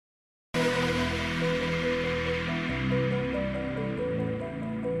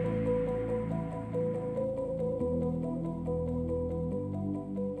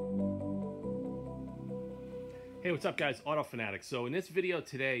Hey, what's up guys? Autofanatic. So in this video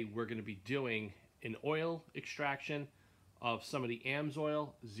today, we're going to be doing an oil extraction of some of the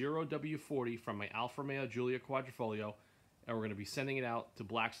AMSOIL 0W40 from my Alfa Romeo Giulia Quadrifoglio, and we're going to be sending it out to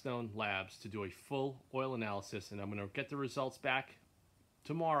Blackstone Labs to do a full oil analysis, and I'm going to get the results back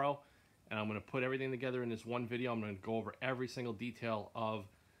tomorrow, and I'm going to put everything together in this one video. I'm going to go over every single detail of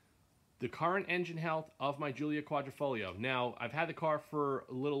the current engine health of my Giulia Quadrifoglio. Now, I've had the car for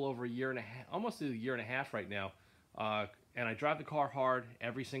a little over a year and a half, almost a year and a half right now. And I drive the car hard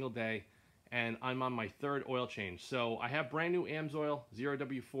every single day, and I'm on my third oil change. So I have brand new AMSOIL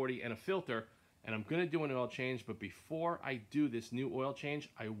 0W40 and a filter, and I'm going to do an oil change. But before I do this new oil change,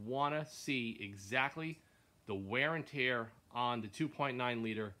 I want to see exactly the wear and tear on the 2.9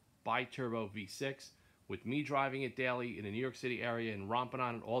 liter bi-turbo V6. With me driving it daily in the New York City area and romping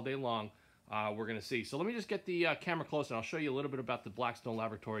on it all day long, we're going to see. So let me just get the camera close, and I'll show you a little bit about the Blackstone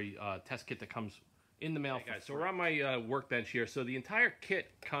Laboratory test kit that comes in the mail. Hey guys, so we're on my workbench here. So the entire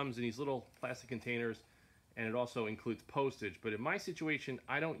kit comes in these little plastic containers, and it also includes postage. But in my situation,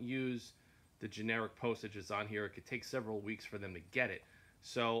 I don't use the generic postage that's on here. It could take several weeks for them to get it.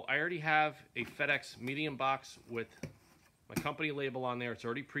 So I already have a FedEx medium box with my company label on there. It's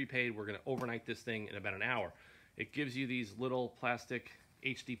already prepaid. We're going to overnight this thing in about an hour. It gives you these little plastic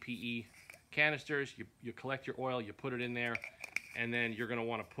HDPE canisters. You collect your oil, you put it in there, and then you're going to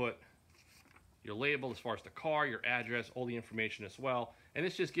want to put your label as far as the car, your address, all the information as well. And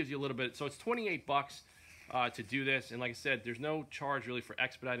this just gives you a little bit. So it's 28 bucks to do this. And like I said, there's no charge really for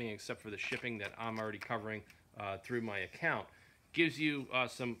expediting except for the shipping that I'm already covering through my account. Gives you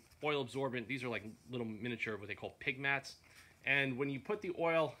some oil absorbent. These are like little miniature, what they call pig mats. And when you put the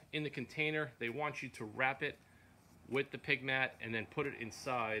oil in the container, they want you to wrap it with the pig mat and then put it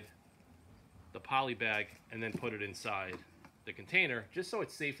inside the poly bag and then put it inside the container, just so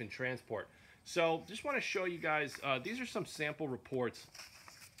it's safe in transport. So just want to show you guys, these are some sample reports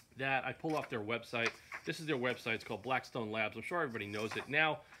that I pull off their website. This is their website. It's called Blackstone Labs. I'm sure everybody knows it.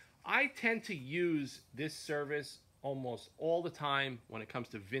 Now, I tend to use this service almost all the time when it comes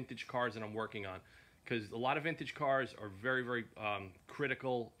to vintage cars that I'm working on, because a lot of vintage cars are very, very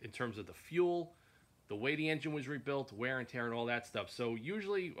critical in terms of the fuel, the way the engine was rebuilt, wear and tear, and all that stuff. So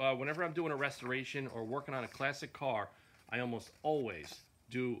usually whenever I'm doing a restoration or working on a classic car, I almost always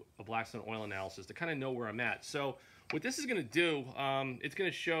do a Blackstone oil analysis to kind of know where I'm at. So what this is going to do, it's going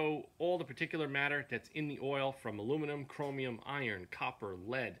to show all the particular matter that's in the oil, from aluminum, chromium, iron, copper,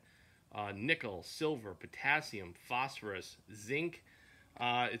 lead, nickel, silver, potassium, phosphorus, zinc.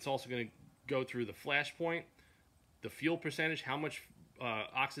 It's also going to go through the flash point, the fuel percentage, how much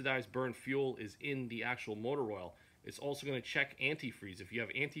oxidized burned fuel is in the actual motor oil. It's also going to check antifreeze. If you have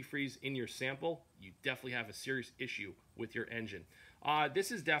antifreeze in your sample, you definitely have a serious issue with your engine.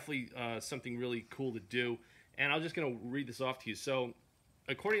 This is definitely something really cool to do, and I'm just going to read this off to you. So,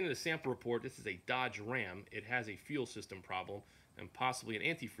 according to the sample report, this is a Dodge Ram. It has a fuel system problem and possibly an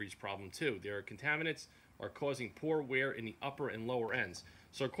antifreeze problem too. Their contaminants are causing poor wear in the upper and lower ends.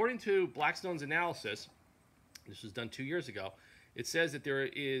 So according to Blackstone's analysis, this was done 2 years ago, it says that there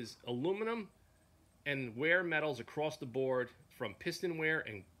is aluminum and wear metals across the board from piston wear,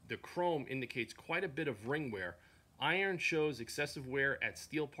 and the chrome indicates quite a bit of ring wear. Iron shows excessive wear at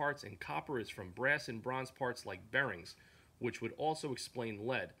steel parts, and copper is from brass and bronze parts like bearings, which would also explain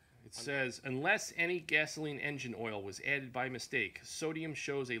lead. It says, unless any gasoline engine oil was added by mistake, sodium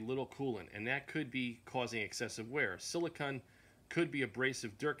shows a little coolant, and that could be causing excessive wear. Silicon could be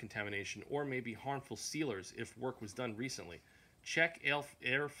abrasive dirt contamination or maybe harmful sealers if work was done recently. Check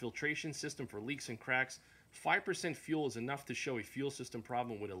air filtration system for leaks and cracks. 5% fuel is enough to show a fuel system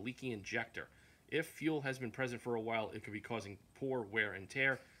problem with a leaky injector. If fuel has been present for a while, it could be causing poor wear and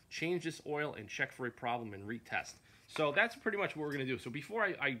tear. Change this oil and check for a problem and retest. So that's pretty much what we're going to do. So before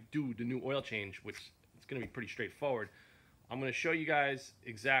I do the new oil change, which is going to be pretty straightforward, I'm going to show you guys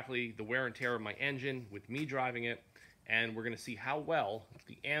exactly the wear and tear of my engine with me driving it, and we're going to see how well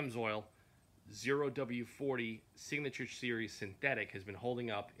the AMSOIL 0W40 Signature Series Synthetic has been holding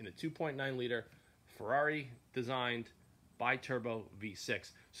up in a 2.9 liter Ferrari designed bi-turbo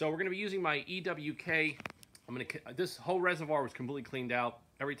V6. So we're going to be using my EWK. This whole reservoir was completely cleaned out.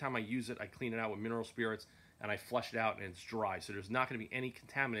 Every time I use it, I clean it out with mineral spirits and I flush it out, and it's dry. So there's not going to be any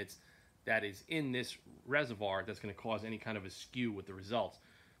contaminants that is in this reservoir that's going to cause any kind of a skew with the results.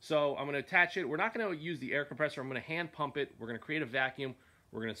 So I'm going to attach it. We're not going to use the air compressor. I'm going to hand pump it. We're going to create a vacuum.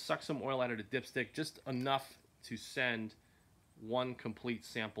 We're going to suck some oil out of the dipstick, just enough to send one complete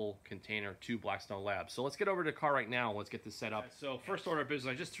sample container to Blackstone Labs. So let's get over to the car right now and let's get this set up. So first order of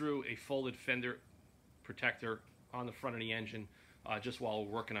business, I just threw a folded fender protector on the front of the engine just while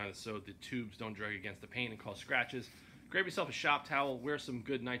we're working on it so the tubes don't drag against the paint and cause scratches. Grab yourself a shop towel, wear some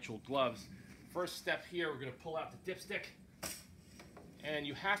good nitrile gloves. First step here, we're going to pull out the dipstick. And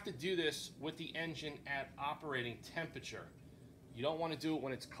you have to do this with the engine at operating temperature. You don't want to do it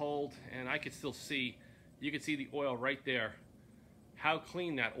when it's cold, and I can still see, you can see the oil right there, how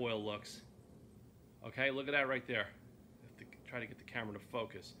clean that oil looks. Okay, look at that right there. I have to try to get the camera to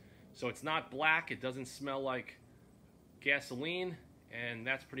focus. So it's not black, it doesn't smell like gasoline, and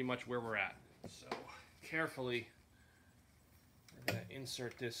that's pretty much where we're at. So carefully, we're going to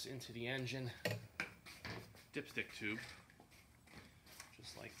insert this into the engine dipstick tube,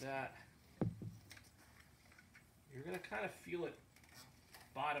 just like that. You're going to kind of feel it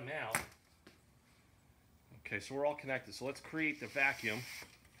bottom out. Okay, so we're all connected. So let's create the vacuum.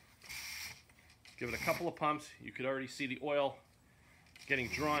 Give it a couple of pumps. You could already see the oil getting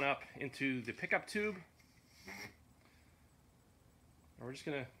drawn up into the pickup tube. And we're just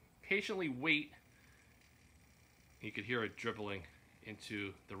going to patiently wait. You could hear it dribbling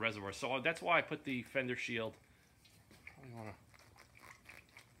into the reservoir. So that's why I put the fender shield.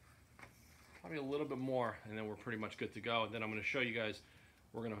 Probably a little bit more, and then we're pretty much good to go. And then I'm going to show you guys,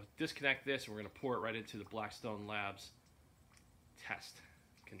 we're going to disconnect this, and we're going to pour it right into the Blackstone Labs test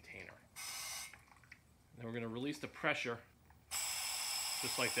container. Then we're going to release the pressure,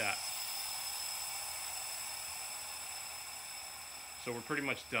 just like that. So we're pretty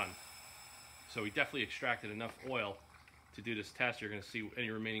much done. So we definitely extracted enough oil to do this test. You're going to see any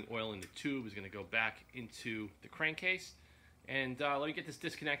remaining oil in the tube is going to go back into the crankcase. And let me get this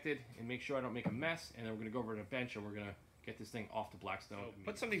disconnected and make sure I don't make a mess. And then we're going to go over to the bench and we're going to get this thing off the Blackstone. So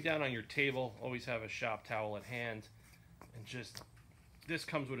put something down on your table. Always have a shop towel at hand. And just, this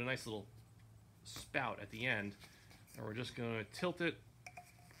comes with a nice little spout at the end. And we're just going to tilt it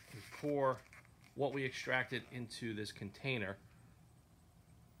and pour what we extracted into this container.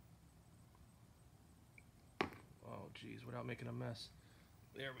 Oh, geez, without making a mess.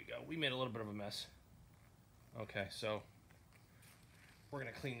 There we go. We made a little bit of a mess. Okay, so we're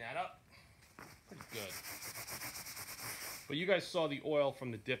going to clean that up. Pretty good. But you guys saw the oil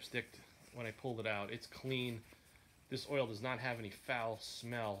from the dipstick when I pulled it out. It's clean. This oil does not have any foul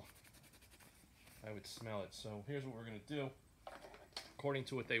smell. I would smell it. So here's what we're going to do. According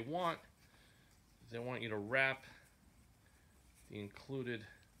to what they want you to wrap the included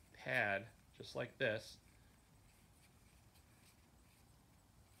pad just like this.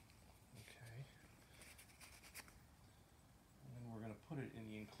 Put it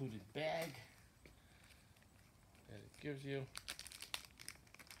in the included bag that it gives you.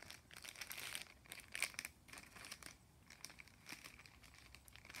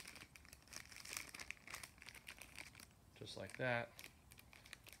 Just like that.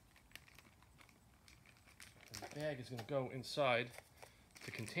 And the bag is going to go inside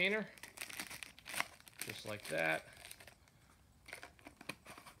the container. Just like that.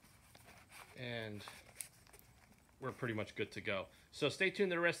 And we're pretty much good to go. So stay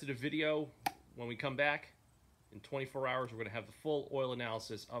tuned to the rest of the video. When we come back in 24 hours, we're going to have the full oil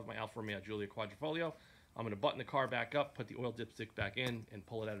analysis of my Alfa Romeo Giulia Quadrifoglio. I'm going to button the car back up, put the oil dipstick back in, and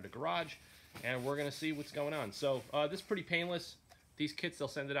pull it out of the garage. And we're going to see what's going on. So this is pretty painless. These kits, they'll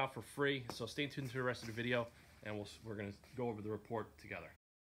send it out for free. So stay tuned to the rest of the video, and we're going to go over the report together.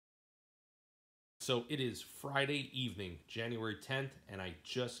 So it is Friday evening, January 10th, and I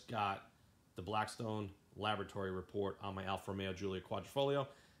just got the Blackstone laboratory report on my Alfa Romeo Giulia Quadrifoglio.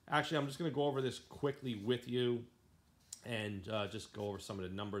 Actually, I'm just going to go over this quickly with you and just go over some of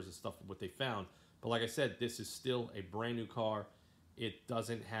the numbers and stuff, what they found. But like I said, this is still a brand new car. It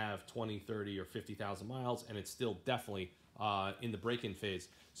doesn't have 20, 30, or 50,000 miles, and it's still definitely in the break-in phase.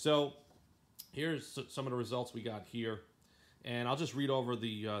 So here's some of the results we got here, and I'll just read over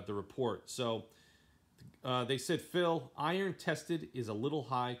the report. So they said, Phil, iron tested is a little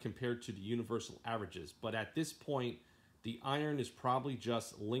high compared to the universal averages, but at this point, the iron is probably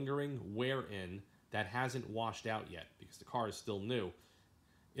just lingering wear in that hasn't washed out yet because the car is still new.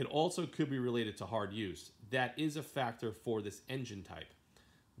 It also could be related to hard use. That is a factor for this engine type.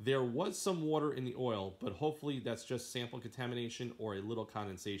 There was some water in the oil, but hopefully that's just sample contamination or a little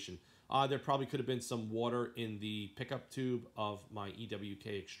condensation. There probably could have been some water in the pickup tube of my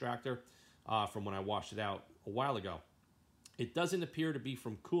EWK extractor from when I washed it out a while ago. It doesn't appear to be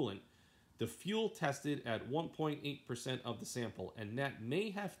from coolant. The fuel tested at 1.8% of the sample, and that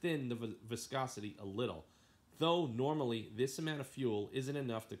may have thinned the viscosity a little, though normally this amount of fuel isn't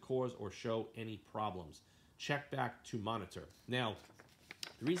enough to cause or show any problems. Check back to monitor. Now,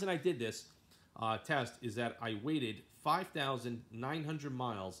 the reason I did this test is that I waited 5,900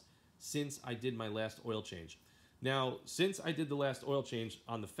 miles since I did my last oil change. Now, since I did the last oil change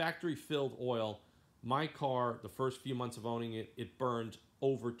on the factory filled oil, my car, the first few months of owning it, it burned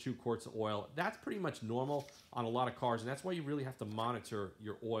over 2 quarts of oil. That's pretty much normal on a lot of cars, and that's why you really have to monitor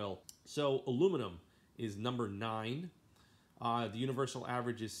your oil. So aluminum is number 9. The universal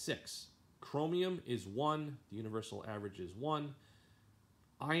average is 6. Chromium is 1. The universal average is 1.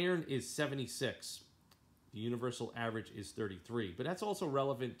 Iron is 76. The universal average is 33. But that's also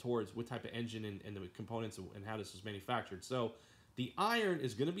relevant towards what type of engine and the components and how this was manufactured. So the iron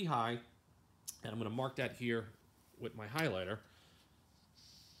is going to be high, and I'm going to mark that here with my highlighter.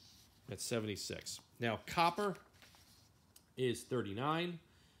 That's 76. Now, copper is 39.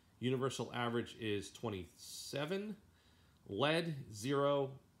 Universal average is 27. Lead, 0.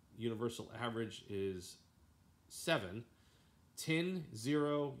 Universal average is 7. Tin,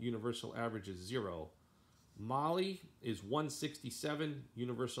 0. Universal average is 0. Moly is 167.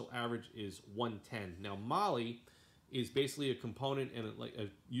 Universal average is 110. Now, moly is basically a component and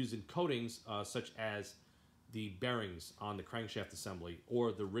used in coatings such as the bearings on the crankshaft assembly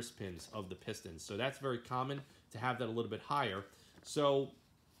or the wrist pins of the pistons. So that's very common to have that a little bit higher. So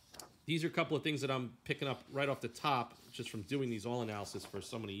these are a couple of things that I'm picking up right off the top just from doing these oil analysis for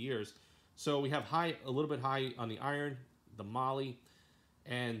so many years. So we have a little bit high on the iron, the moly,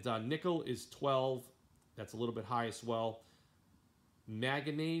 and nickel is 12. That's a little bit high as well.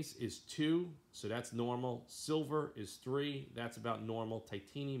 Manganese is 2, so that's normal. Silver is 3, that's about normal.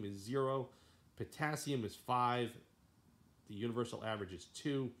 Titanium is 0. Potassium is 5. The universal average is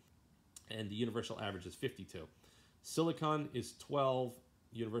 2, and the universal average is 52. Silicon is 12.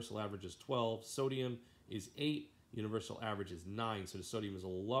 Universal average is 12. Sodium is 8. Universal average is 9, so the sodium is a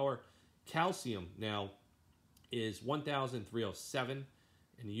little lower. Calcium now is 1,307,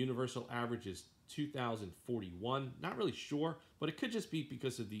 and the universal average is 2,041. Not really sure, but it could just be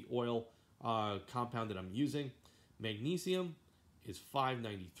because of the oil compound that I'm using. Magnesium is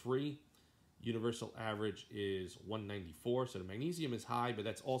 593. Universal average is 194. So the magnesium is high, but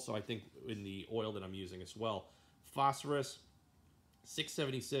that's also, I think, in the oil that I'm using as well. Phosphorus,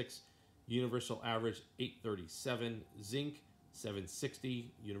 676. Universal average, 837. Zinc,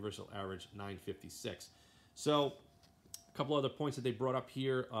 760. Universal average, 956. So a couple other points that they brought up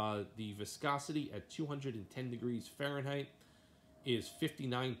here. The viscosity at 210 degrees Fahrenheit is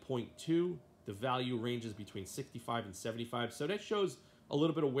 59.2. The value ranges between 65 and 75. So that shows a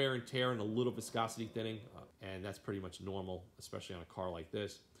little bit of wear and tear and a little viscosity thinning. And that's pretty much normal, especially on a car like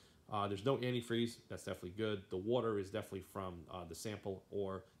this. There's no antifreeze. That's definitely good. The water is definitely from the sample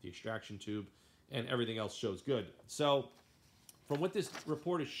or the extraction tube. And everything else shows good. So from what this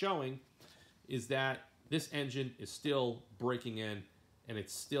report is showing is that this engine is still breaking in, and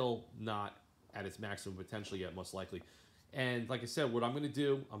it's still not at its maximum potential yet, most likely. And like I said, what I'm going to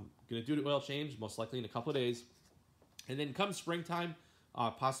do the oil change, most likely in a couple of days. And then come springtime,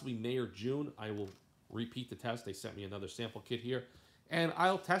 possibly May or June, I will repeat the test. They sent me another sample kit here. And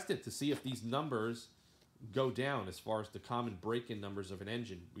I'll test it to see if these numbers go down as far as the common break-in numbers of an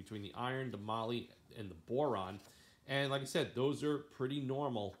engine between the iron, the moly, and the boron. And like I said, those are pretty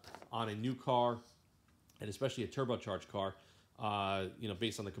normal on a new car, and especially a turbocharged car,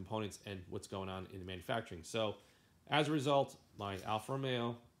 based on the components and what's going on in the manufacturing. So as a result, my Alfa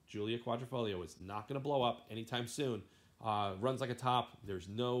Romeo Giulia Quadrifoglio is not going to blow up anytime soon. Runs like a top. There's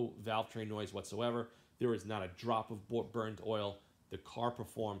no valve train noise whatsoever. There is not a drop of burned oil. The car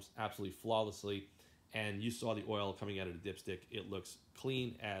performs absolutely flawlessly. And you saw the oil coming out of the dipstick. It looks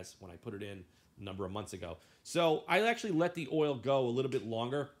clean as when I put it in a number of months ago. So I actually let the oil go a little bit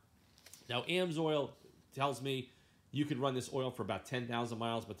longer. Now, AMSOIL tells me you could run this oil for about 10,000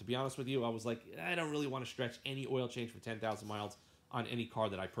 miles. But to be honest with you, I was like, I don't really want to stretch any oil change for 10,000 miles on any car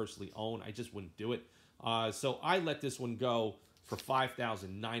that I personally own. I just wouldn't do it. So I let this one go for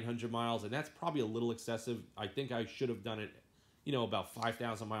 5,900 miles, and that's probably a little excessive. I think I should have done it, about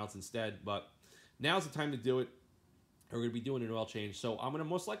 5,000 miles instead. But now's the time to do it. We're going to be doing an oil change. So I'm going to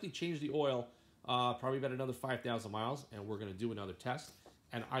most likely change the oil probably about another 5,000 miles, and we're going to do another test.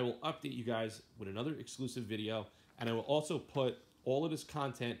 And I will update you guys with another exclusive video. And I will also put all of this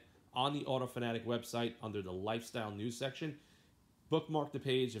content on the AutoFanatic website under the Lifestyle News section. Bookmark the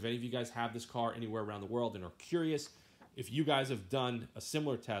page if any of you guys have this car anywhere around the world and are curious if you guys have done a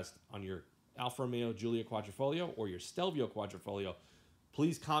similar test on your Alfa Romeo Giulia Quadrifoglio or your Stelvio Quadrifoglio.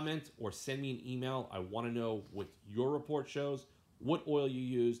 Please comment or send me an email. I want to know what your report shows, what oil you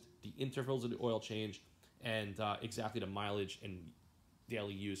used, the intervals of the oil change, and exactly the mileage and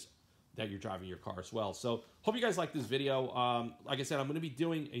daily use that you're driving your car as well. So hope you guys like this video. Like I said, I'm going to be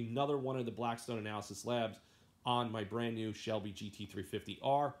doing another one of the Blackstone Analysis Labs on my brand new Shelby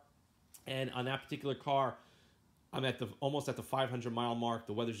GT350R. And on that particular car, I'm at the almost at the 500 mile mark.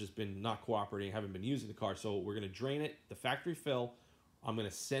 The weather's just been not cooperating. I haven't been using the car, so we're going to drain it, the factory fill. I'm going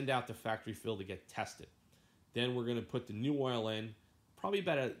to send out the factory fill to get tested. Then we're going to put the new oil in, probably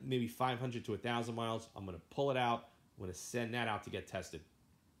about maybe 500 to 1,000 miles. I'm going to pull it out. I'm going to send that out to get tested.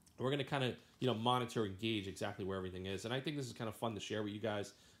 We're going to kind of monitor and gauge exactly where everything is, and I think this is kind of fun to share with you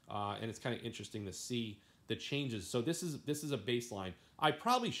guys, and it's kind of interesting to see the changes. So this is a baseline. I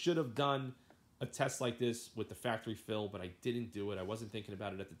probably should have done a test like this with the factory fill, but I didn't do it. I wasn't thinking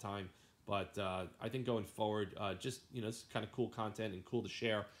about it at the time. But I think going forward, just it's kind of cool content and cool to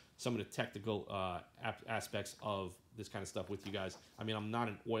share some of the technical aspects of this kind of stuff with you guys. I mean, I'm not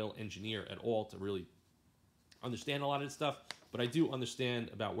an oil engineer at all to really understand a lot of this stuff, but I do understand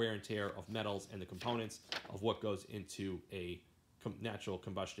about wear and tear of metals and the components of what goes into a natural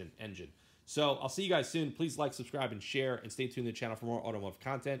combustion engine. So I'll see you guys soon. Please like, subscribe, and share, and stay tuned to the channel for more automotive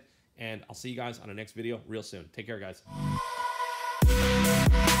content. And I'll see you guys on the next video real soon. Take care, guys.